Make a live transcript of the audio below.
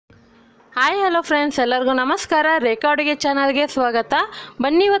Hi hello friends, ಎಲ್ಲರಿಗೂ ನಮಸ್ಕಾರ. ರೇಖಾ ಅಡುಗೆ ಚಾನಲ್ಗೆ ಸ್ವಾಗತ.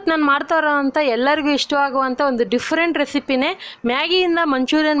 ಬನ್ನಿ, ಇವತ್ತು ನಾನು ಮಾಡ್ತಾ ಇರೋವಂಥ ಎಲ್ಲರಿಗೂ ಇಷ್ಟವಾಗುವಂಥ ಒಂದು ಡಿಫ್ರೆಂಟ್ ರೆಸಿಪಿನೇ ಮ್ಯಾಗಿಯಿಂದ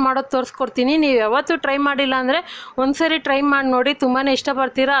ಮಂಚೂರಿಯನ್ ಮಾಡೋದು ತೋರಿಸ್ಕೊಡ್ತೀನಿ. ನೀವು ಯಾವತ್ತೂ ಟ್ರೈ ಮಾಡಿಲ್ಲ ಅಂದರೆ ಒಂದ್ಸರಿ ಟ್ರೈ ಮಾಡಿ ನೋಡಿ, ತುಂಬಾ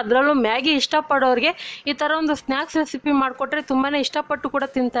ಇಷ್ಟಪಡ್ತೀರಾ. ಅದರಲ್ಲೂ ಮ್ಯಾಗಿ ಇಷ್ಟಪಡೋರಿಗೆ ಈ ಥರ ಒಂದು ಸ್ನ್ಯಾಕ್ಸ್ ರೆಸಿಪಿ ಮಾಡಿಕೊಟ್ರೆ ತುಂಬಾ ಇಷ್ಟಪಟ್ಟು ಕೂಡ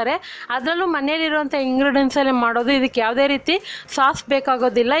ತಿಂತಾರೆ. ಅದರಲ್ಲೂ ಮನೆಯಲ್ಲಿರುವಂಥ ಇಂಗ್ರೀಡಿಯೆಂಟ್ಸಲ್ಲೇ ಮಾಡೋದು. ಇದಕ್ಕೆ ಯಾವುದೇ ರೀತಿ ಸಾಸ್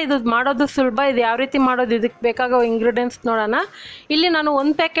ಬೇಕಾಗೋದಿಲ್ಲ. ಇದು ಮಾಡೋದು ಸುಲಭ. ಇದು ಯಾವ ರೀತಿ ಮಾಡೋದು, ಇದಕ್ಕೆ ಬೇಕಾಗೋ ಇಂಗ್ರೀಡಿಯೆಂಟ್ಸ್ ನೋಡೋಣ. ಇಲ್ಲಿ ನಾನು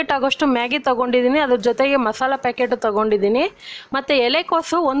 1 ಪ್ಯಾಕೆಟ್ ಆಗೋಷ್ಟು ಮ್ಯಾಗಿ ತೊಗೊಂಡಿದ್ದೀನಿ, ಅದ್ರ ಜೊತೆಗೆ ಮಸಾಲ ಪ್ಯಾಕೆಟು ತೊಗೊಂಡಿದ್ದೀನಿ. ಮತ್ತು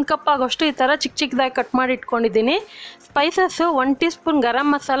ಎಲೆಕೋಸು 1 ಕಪ್ ಆಗೋಷ್ಟು ಈ ಥರ ಚಿಕ್ಕ ಚಿಕ್ಕದಾಗಿ ಕಟ್ ಮಾಡಿ ಇಟ್ಕೊಂಡಿದ್ದೀನಿ. Spices 1 tea spoon garam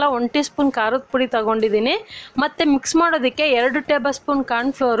masala, 1 tea spoon ಖಾರದ ಪುಡಿ ತೊಗೊಂಡಿದ್ದೀನಿ. ಮತ್ತು ಮಿಕ್ಸ್ ಮಾಡೋದಕ್ಕೆ 2 ಟೇಬಲ್ ಸ್ಪೂನ್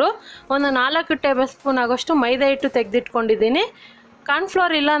ಕಾರ್ನ್ಫ್ಲೋರು, ಒಂದು 4 ಟೇಬಲ್ ಸ್ಪೂನ್ ಆಗೋಷ್ಟು ಮೈದಾ ಹಿಟ್ಟು ತೆಗೆದಿಟ್ಕೊಂಡಿದ್ದೀನಿ.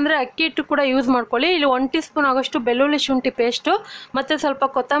 ಕಾರ್ನ್ಫ್ಲೋರ್ ಇಲ್ಲ ಅಂದರೆ ಅಕ್ಕಿ ಹಿಟ್ಟು ಕೂಡ ಯೂಸ್ ಮಾಡ್ಕೊಳ್ಳಿ. ಇಲ್ಲಿ 1 ಟೀ ಸ್ಪೂನ್ ಆಗೋಷ್ಟು ಬೆಳ್ಳುಳ್ಳಿ ಶುಂಠಿ ಪೇಸ್ಟು, ಮತ್ತು ಸ್ವಲ್ಪ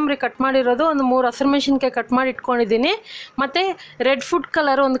ಕೊತ್ತಂಬರಿ ಕಟ್ ಮಾಡಿರೋದು, ಒಂದು 3 ಹಸಿರುಮೆಣಸಿನ್ಕಾಯಿ ಕಟ್ ಮಾಡಿ ಇಟ್ಕೊಂಡಿದ್ದೀನಿ. ಮತ್ತು ರೆಡ್ ಫುಡ್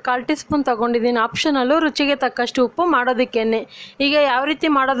ಕಲರ್ ಒಂದು 1/4 ಟೀ ಸ್ಪೂನ್ ತೊಗೊಂಡಿದ್ದೀನಿ. ಆಪ್ಷನಲ್ಲು, ರುಚಿಗೆ ತಕ್ಕಷ್ಟು ಉಪ್ಪು, ಮಾಡೋದಕ್ಕೆ ಎಣ್ಣೆ. ಈಗ ಯಾವ ರೀತಿ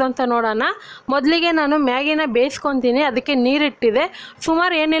ಮಾಡೋದು ಅಂತ ನೋಡೋಣ. ಮೊದಲಿಗೆ ನಾನು ಮ್ಯಾಗಿನ ಬೇಯಿಸ್ಕೊತೀನಿ. ಅದಕ್ಕೆ ನೀರಿಟ್ಟಿದೆ.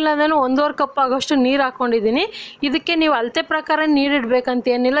 ಸುಮಾರು ಏನಿಲ್ಲ ಅಂದ್ರೆ 1.5 ಕಪ್ ಆಗೋಷ್ಟು ನೀರು ಹಾಕ್ಕೊಂಡಿದ್ದೀನಿ. ಇದಕ್ಕೆ ನೀವು ಅಳತೆ ಪ್ರಕಾರ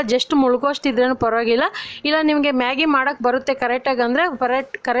ನೀರಿಡಬೇಕಂತ ಏನಿಲ್ಲ, ಜಸ್ಟ್ ಮುಳುಗೋಷ್ಟಿದ್ರೂ ಪರವಾಗಿಲ್ಲ. ಇಲ್ಲ ನಿಮಗೆ ಮ್ಯಾಗಿ ಮಾಡೋಕ್ಕೆ ಬರುತ್ತೆ ಕರೆಕ್ಟಾಗಿ ಅಂದರೆ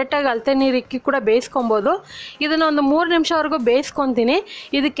ಕರೆಕ್ಟಾಗಿ ಅಳತೆ ನೀರು ಇಕ್ಕಿ ಕೂಡ ಬೇಯಿಸ್ಕೊಬೋದು. ಇದನ್ನು ಒಂದು 3 ನಿಮಿಷವರೆಗೂ ಬೇಯಿಸ್ಕೊತೀನಿ.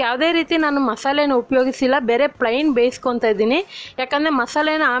 ಇದಕ್ಕೆ ಯಾವುದೇ ರೀತಿ ನಾನು ಮಸಾಲೆನ ಉಪಯೋಗಿಸಿಲ್ಲ, ಬೇರೆ ಪ್ಲೈನ್ ಬೇಯಿಸ್ಕೊತಾ ಇದ್ದೀನಿ. ಯಾಕಂದರೆ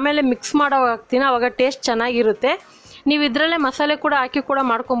ಮಸಾಲೆನ ಆಮೇಲೆ ಮಿಕ್ಸ್ ಮಾಡೋವಾಗ ಹಾಕ್ತೀನಿ, ಆವಾಗ ಟೇಸ್ಟ್ ಚೆನ್ನಾಗಿರುತ್ತೆ. ನೀವು ಇದರಲ್ಲೇ ಮಸಾಲೆ ಕೂಡ ಹಾಕಿ ಕೂಡ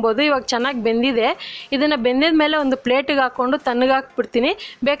ಮಾಡ್ಕೊಬೋದು. ಇವಾಗ ಚೆನ್ನಾಗಿ ಬೆಂದಿದೆ. ಇದನ್ನು ಬೆಂದಿದ ಮೇಲೆ ಒಂದು ಪ್ಲೇಟಿಗೆ ಹಾಕ್ಕೊಂಡು ತಣ್ಣಗೆ ಹಾಕ್ಬಿಡ್ತೀನಿ.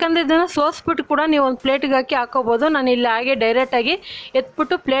 ಬೇಕಂದರೆ ಇದನ್ನು ಸೋಸ್ಬಿಟ್ಟು ಕೂಡ ನೀವು ಒಂದು ಪ್ಲೇಟಿಗೆ ಹಾಕಿ ಹಾಕೋಬೋದು. ನಾನು ಇಲ್ಲಿ ಹಾಗೆ ಡೈರೆಕ್ಟಾಗಿ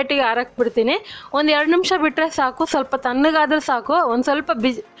ಎತ್ಬಿಟ್ಟು ಪ್ಲೇಟಿಗೆ ಹಾರಾಕ್ಬಿಡ್ತೀನಿ. ಒಂದು 2 ನಿಮಿಷ ಬಿಟ್ಟರೆ ಸಾಕು. ಸ್ವಲ್ಪ ತಣ್ಣಗಾದ್ರೆ ಸಾಕು. ಒಂದು ಸ್ವಲ್ಪ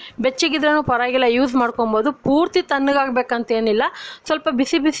ಬೆಚ್ಚಗಿದ್ರೂ ಪರವಾಗಿಲ್ಲ, ಯೂಸ್ ಮಾಡ್ಕೊಬೋದು. ಪೂರ್ತಿ ತಣ್ಣಗಾಗಬೇಕಂತ ಏನಿಲ್ಲ, ಸ್ವಲ್ಪ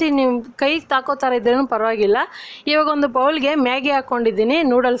ಬಿಸಿ ಬಿಸಿ ನೀವು ಕೈಗೆ ತಾಕೋ ಥರ ಇದ್ರೂ ಪರವಾಗಿಲ್ಲ. ಇವಾಗ ಒಂದು ಬೌಲ್ಗೆ ಮ್ಯಾಗಿ ಹಾಕ್ಕೊಂಡಿದ್ದೀನಿ,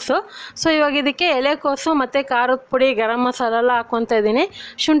 ನೂಡಲ್ಸು. ಸೊ ಇವಾಗ ಇದಕ್ಕೆ ಎಲೆಕೋಸು ಮತ್ತು ಖಾರದ ಪುಡಿ, ಗರಂ ಮಸಾಲ ಎಲ್ಲ ಹಾಕ್ಕೊತಾ ಇದ್ದೀನಿ.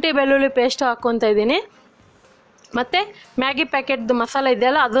 ಶುಂಠಿ ಬೆಳ್ಳುಳ್ಳಿ ಪೇಸ್ಟು ಹಾಕ್ಕೊತಾ ಇದ್ದೀನಿ. ಮತ್ತು ಮ್ಯಾಗಿ ಪ್ಯಾಕೆಟ್ದು ಮಸಾಲ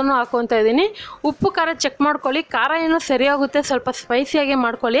ಇದೆಯಲ್ಲ, ಅದನ್ನು ಹಾಕ್ಕೊತಾ ಇದ್ದೀನಿ. ಉಪ್ಪು ಖಾರ ಚೆಕ್ ಮಾಡ್ಕೊಳ್ಳಿ. ಖಾರ ಏನೋ ಸರಿಯಾಗುತ್ತೆ, ಸ್ವಲ್ಪ ಸ್ಪೈಸಿಯಾಗಿ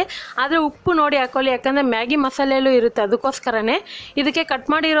ಮಾಡ್ಕೊಳ್ಳಿ. ಆದರೆ ಉಪ್ಪು ನೋಡಿ ಹಾಕ್ಕೊಳ್ಳಿ, ಯಾಕಂದರೆ ಮ್ಯಾಗಿ ಮಸಾಲೆಯಲ್ಲೂ ಇರುತ್ತೆ, ಅದಕ್ಕೋಸ್ಕರನೇ. ಇದಕ್ಕೆ ಕಟ್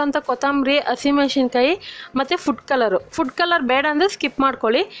ಮಾಡಿರೋಂಥ ಕೊತ್ತಂಬರಿ, ಹಸಿಮೆಣಸಿನ್ಕಾಯಿ ಮತ್ತು ಫುಡ್ ಕಲರ್ ಬೇಡ ಅಂದರೆ ಸ್ಕಿಪ್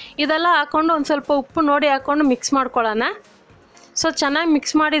ಮಾಡ್ಕೊಳ್ಳಿ. ಇದೆಲ್ಲ ಹಾಕ್ಕೊಂಡು ಒಂದು ಸ್ವಲ್ಪ ಉಪ್ಪು ನೋಡಿ ಹಾಕ್ಕೊಂಡು ಮಿಕ್ಸ್ ಮಾಡ್ಕೊಳ್ಳೋಣ. ಸೊ ಚೆನ್ನಾಗಿ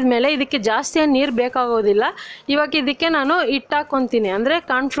ಮಿಕ್ಸ್ ಮಾಡಿದ ಮೇಲೆ ಇದಕ್ಕೆ ಜಾಸ್ತಿ ನೀರು ಬೇಕಾಗೋದಿಲ್ಲ. ಇವಾಗ ಇದಕ್ಕೆ ನಾನು ಹಿಟ್ಟು ಹಾಕ್ಕೊತೀನಿ, ಅಂದರೆ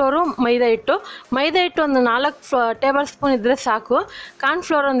ಕಾರ್ನ್ಫ್ಲೋರು, ಮೈದಾ ಹಿಟ್ಟು ಒಂದು 4 ಟೇಬಲ್ ಸ್ಪೂನ್ ಇದ್ದರೆ ಸಾಕು.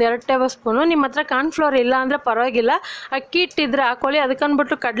 ಕಾರ್ನ್ಫ್ಲೋರ್ ಒಂದು 2 ಟೇಬಲ್ ಸ್ಪೂನು. ನಿಮ್ಮ ಹತ್ರ ಕಾರ್ನ್ಫ್ಲೋರ್ ಇಲ್ಲ ಅಂದರೆ ಪರವಾಗಿಲ್ಲ, ಅಕ್ಕಿ ಹಿಟ್ಟಿದ್ರೆ ಹಾಕ್ಕೊಳ್ಳಿ.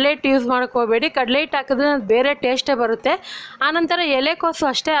 ಅದಕ್ಕಂದ್ಬಿಟ್ಟು ಕಡಲೆ ಹಿಟ್ಟು ಯೂಸ್ ಮಾಡ್ಕೋಬೇಡಿ. ಕಡಲೆ ಹಿಟ್ಟು ಹಾಕಿದ್ರೆ ಅದು ಬೇರೆ ಟೇಸ್ಟೇ ಬರುತ್ತೆ. ಆನಂತರ ಎಲೆಕೋಸು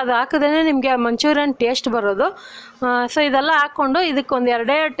ಅಷ್ಟೇ, ಅದು ಹಾಕಿದ್ರೆ ನಿಮಗೆ ಮಂಚೂರಿಯನ್ ಟೇಸ್ಟ್ ಬರೋದು. ಸೊ ಇದೆಲ್ಲ ಹಾಕ್ಕೊಂಡು ಇದಕ್ಕೆ ಒಂದು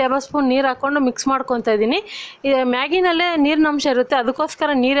 2 ಟೇಬಲ್ ಸ್ಪೂನ್ ನೀರು ಹಾಕ್ಕೊಂಡು ಮಿಕ್ಸ್ ಮಾಡ್ಕೊತಾ ಇದ್ದೀನಿ. ಮ್ಯಾಗಿನಲ್ಲೇ ನೀರಿನ ಅಂಶ ಇರುತ್ತೆ,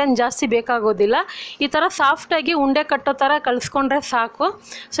 ಅದಕ್ಕೋಸ್ಕರ ನೀರೇನು ಜಾಸ್ತಿ ಬೇಕಾಗೋದಿಲ್ಲ. ಈ ಥರ ಸಾಫ್ಟಾಗಿ ಉಂಡೆ ಕಟ್ಟೋ ಥರ ಕಲಿಸ್ಕೊಂಡ್ರೆ ಸಾಕು.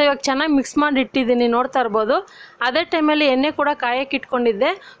 ಸೊ ಇವಾಗ ಚೆನ್ನಾಗಿ ಮಿಕ್ಸ್ ಮಾಡಿ ಇಟ್ಟಿದ್ದೀನಿ, ನೋಡ್ತಾ ಇರ್ಬೋದು. ಅದೇ ಟೈಮಲ್ಲಿ ಎಣ್ಣೆ ಕೂಡ ಕಾಯಕ್ಕೆ ಇಟ್ಕೊಂಡಿದ್ದೆ.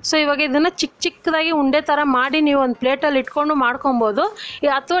 ಸೊ ಇವಾಗ ಇದನ್ನು ಚಿಕ್ಕದಾಗಿ ಉಂಡೆ ಥರ ಮಾಡಿ ನೀವು ಒಂದು ಪ್ಲೇಟಲ್ಲಿ ಇಟ್ಕೊಂಡು ಮಾಡ್ಕೊಬೋದು.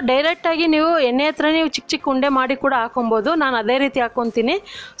 ಅಥವಾ ಡೈರೆಕ್ಟಾಗಿ ನೀವು ಎಣ್ಣೆ ಹತ್ರ ನೀವು ಚಿಕ್ಕ ಉಂಡೆ ಮಾಡಿ ಕೂಡ ಹಾಕೊಬೋದು. ನಾನು ಅದೇ ರೀತಿ ಹಾಕ್ಕೊತೀನಿ.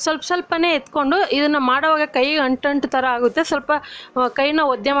 ಸ್ವಲ್ಪನೇ ಎತ್ಕೊಂಡು ಇದನ್ನು ಮಾಡೋವಾಗ ಕೈಗೆ ಅಂಟು ಥರ ಆಗುತ್ತೆ. ಸ್ವಲ್ಪ ಕೈನ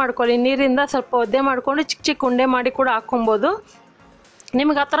ಒದ್ದೆ ಮಾಡ್ಕೊಳ್ಳಿ, ನೀರಿಂದ ಸ್ವಲ್ಪ ಒದ್ದೆ ಮಾಡಿಕೊಂಡು ಚಿಕ್ಕ ಉಂಡೆ ಮಾಡಿ ಕೂಡ ಹಾಕ್ಕೊಬೋದು.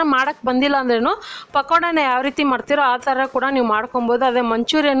 ನಿಮ್ಗೆ ಆ ಥರ ಮಾಡೋಕ್ಕೆ ಬಂದಿಲ್ಲ ಅಂದ್ರೂ ಪಕೋಡನ ಯಾವ ರೀತಿ ಮಾಡ್ತೀರೋ ಆ ಥರ ಕೂಡ ನೀವು ಮಾಡ್ಕೊಬೋದು. ಅದೇ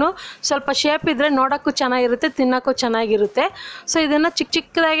ಮಂಚೂರಿಯನ್ನು ಸ್ವಲ್ಪ ಶೇಪ್ ಇದ್ದರೆ ನೋಡೋಕ್ಕೂ ಚೆನ್ನಾಗಿರುತ್ತೆ, ತಿನ್ನೋಕ್ಕೂ ಚೆನ್ನಾಗಿರುತ್ತೆ. ಸೊ ಇದನ್ನು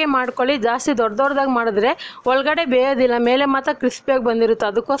ಚಿಕ್ಕದಾಗಿ ಮಾಡ್ಕೊಳ್ಳಿ. ಜಾಸ್ತಿ ದೊಡ್ಡದಾಗಿ ಮಾಡಿದ್ರೆ ಒಳಗಡೆ ಬೇಯೋದಿಲ್ಲ, ಮೇಲೆ ಮಾತ್ರ ಕ್ರಿಸ್ಪಿಯಾಗಿ ಬಂದಿರುತ್ತೆ,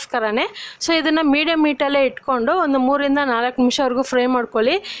 ಅದಕ್ಕೋಸ್ಕರನೇ. ಸೊ ಇದನ್ನು ಮೀಡಿಯಮ್ ಹೀಟಲ್ಲೇ ಇಟ್ಕೊಂಡು ಒಂದು 3 ಇಂದ 4 ನಿಮಿಷವರೆಗೂ ಫ್ರೈ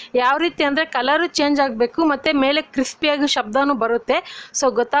ಮಾಡ್ಕೊಳ್ಳಿ. ಯಾವ ರೀತಿ ಅಂದರೆ ಕಲರು ಚೇಂಜ್ ಆಗಬೇಕು ಮತ್ತು ಮೇಲೆ ಕ್ರಿಸ್ಪಿಯಾಗಿ ಶಬ್ದನೂ ಬರುತ್ತೆ.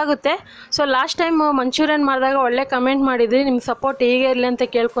 ಸೊ ಗೊತ್ತಾಗುತ್ತೆ. ಸೊ ಲಾಸ್ಟ್ ಟೈಮ್ ಮಂಚೂರಿಯನ್ ಮಾಡಿದಾಗ ಒಳ್ಳೆ ಕಮೆಂಟ್ ಮಾಡಿದ್ರಿ, ನಿಮ್ಮ ಸಪೋರ್ಟ್ ಹೀಗೆ ಅಂತ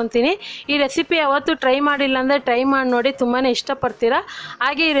ಕೇಳ್ಕೊತೀನಿ. ಈ ರೆಸಿಪಿ ಯಾವತ್ತೂ ಟ್ರೈ ಮಾಡಿಲ್ಲ ಅಂದರೆ ಟ್ರೈ ಮಾಡಿ ನೋಡಿ, ತುಂಬಾ ಇಷ್ಟಪಡ್ತೀರಾ.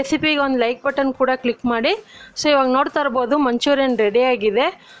 ಹಾಗೆ ಈ ರೆಸಿಪಿಗೆ ಒಂದು ಲೈಕ್ ಬಟನ್ ಕೂಡ ಕ್ಲಿಕ್ ಮಾಡಿ. ಸೊ ಇವಾಗ ನೋಡ್ತಾ ಇರ್ಬೋದು, ಮಂಚೂರಿಯನ್ ರೆಡಿಯಾಗಿದೆ.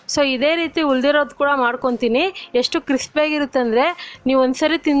 ಸೊ ಇದೇ ರೀತಿ ಉಳಿದಿರೋದು ಕೂಡ ಮಾಡ್ಕೊತೀನಿ. ಎಷ್ಟು ಕ್ರಿಸ್ಪಿಯಾಗಿರುತ್ತೆ ಅಂದರೆ ನೀವು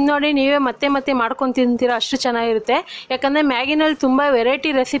ಒಂದ್ಸರಿ ತಿಂದು ನೋಡಿ, ನೀವೇ ಮತ್ತೆ ಮಾಡ್ಕೊಂಡು ತಿಂತೀರಾ, ಅಷ್ಟು ಚೆನ್ನಾಗಿರುತ್ತೆ. ಯಾಕಂದರೆ ಮ್ಯಾಗಿನಲ್ಲಿ ತುಂಬ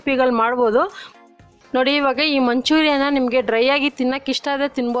ವೆರೈಟಿ ರೆಸಿಪಿಗಳು ಮಾಡ್ಬೋದು. ನೋಡಿ, ಇವಾಗ ಈ ಮಂಚೂರಿಯನ್ನ ನಿಮಗೆ ಡ್ರೈ ಆಗಿ ತಿನ್ನೋಕ್ಕೆ ಇಷ್ಟ ಆದರೆ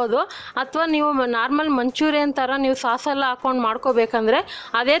ತಿನ್ಬೋದು. ಅಥವಾ ನೀವು ನಾರ್ಮಲ್ ಮಂಚೂರಿಯನ್ ಥರ ನೀವು ಸಾಸೆಲ್ಲ ಹಾಕ್ಕೊಂಡು ಮಾಡ್ಕೋಬೇಕಂದ್ರೆ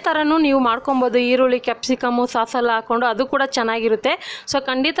ಅದೇ ಥರನೂ ನೀವು ಮಾಡ್ಕೊಬೋದು. ಈರುಳ್ಳಿ, ಕ್ಯಾಪ್ಸಿಕಮ್ಮು, ಸಾಸೆಲ್ಲ ಹಾಕ್ಕೊಂಡು ಅದು ಕೂಡ ಚೆನ್ನಾಗಿರುತ್ತೆ. ಸೊ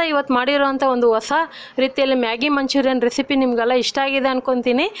ಖಂಡಿತ ಇವತ್ತು ಮಾಡಿರೋವಂಥ ಒಂದು ಹೊಸ ರೀತಿಯಲ್ಲಿ ಮ್ಯಾಗಿ ಮಂಚೂರಿಯನ್ ರೆಸಿಪಿ ನಿಮಗೆಲ್ಲ ಇಷ್ಟ ಆಗಿದೆ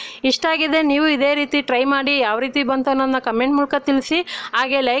ಅಂದ್ಕೊತೀನಿ. ಇಷ್ಟ ಆಗಿದೆ, ನೀವು ಇದೇ ರೀತಿ ಟ್ರೈ ಮಾಡಿ ಯಾವ ರೀತಿ ಬಂತು ಅನ್ನೋದನ್ನ ಕಮೆಂಟ್ ಮೂಲಕ ತಿಳಿಸಿ.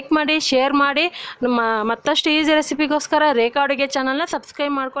 ಹಾಗೆ ಲೈಕ್ ಮಾಡಿ, ಶೇರ್ ಮಾಡಿ. ಮತ್ತಷ್ಟು ಈಸಿ ರೆಸಿಪಿಗೋಸ್ಕರ ರೇಖಾ ಅಡುಗೆ ಚಾನಲ್ನ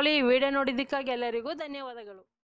ಸಬ್ಸ್ಕ್ರೈಬ್ ಮಾಡ್ಕೊಳ್ಳಿ. ಈ ವಿಡಿಯೋ ನೋಡಿದ್ದಕ್ಕಾಗಿ ಎಲ್ಲರಿಗೂ ಧನ್ಯವಾದಗಳು.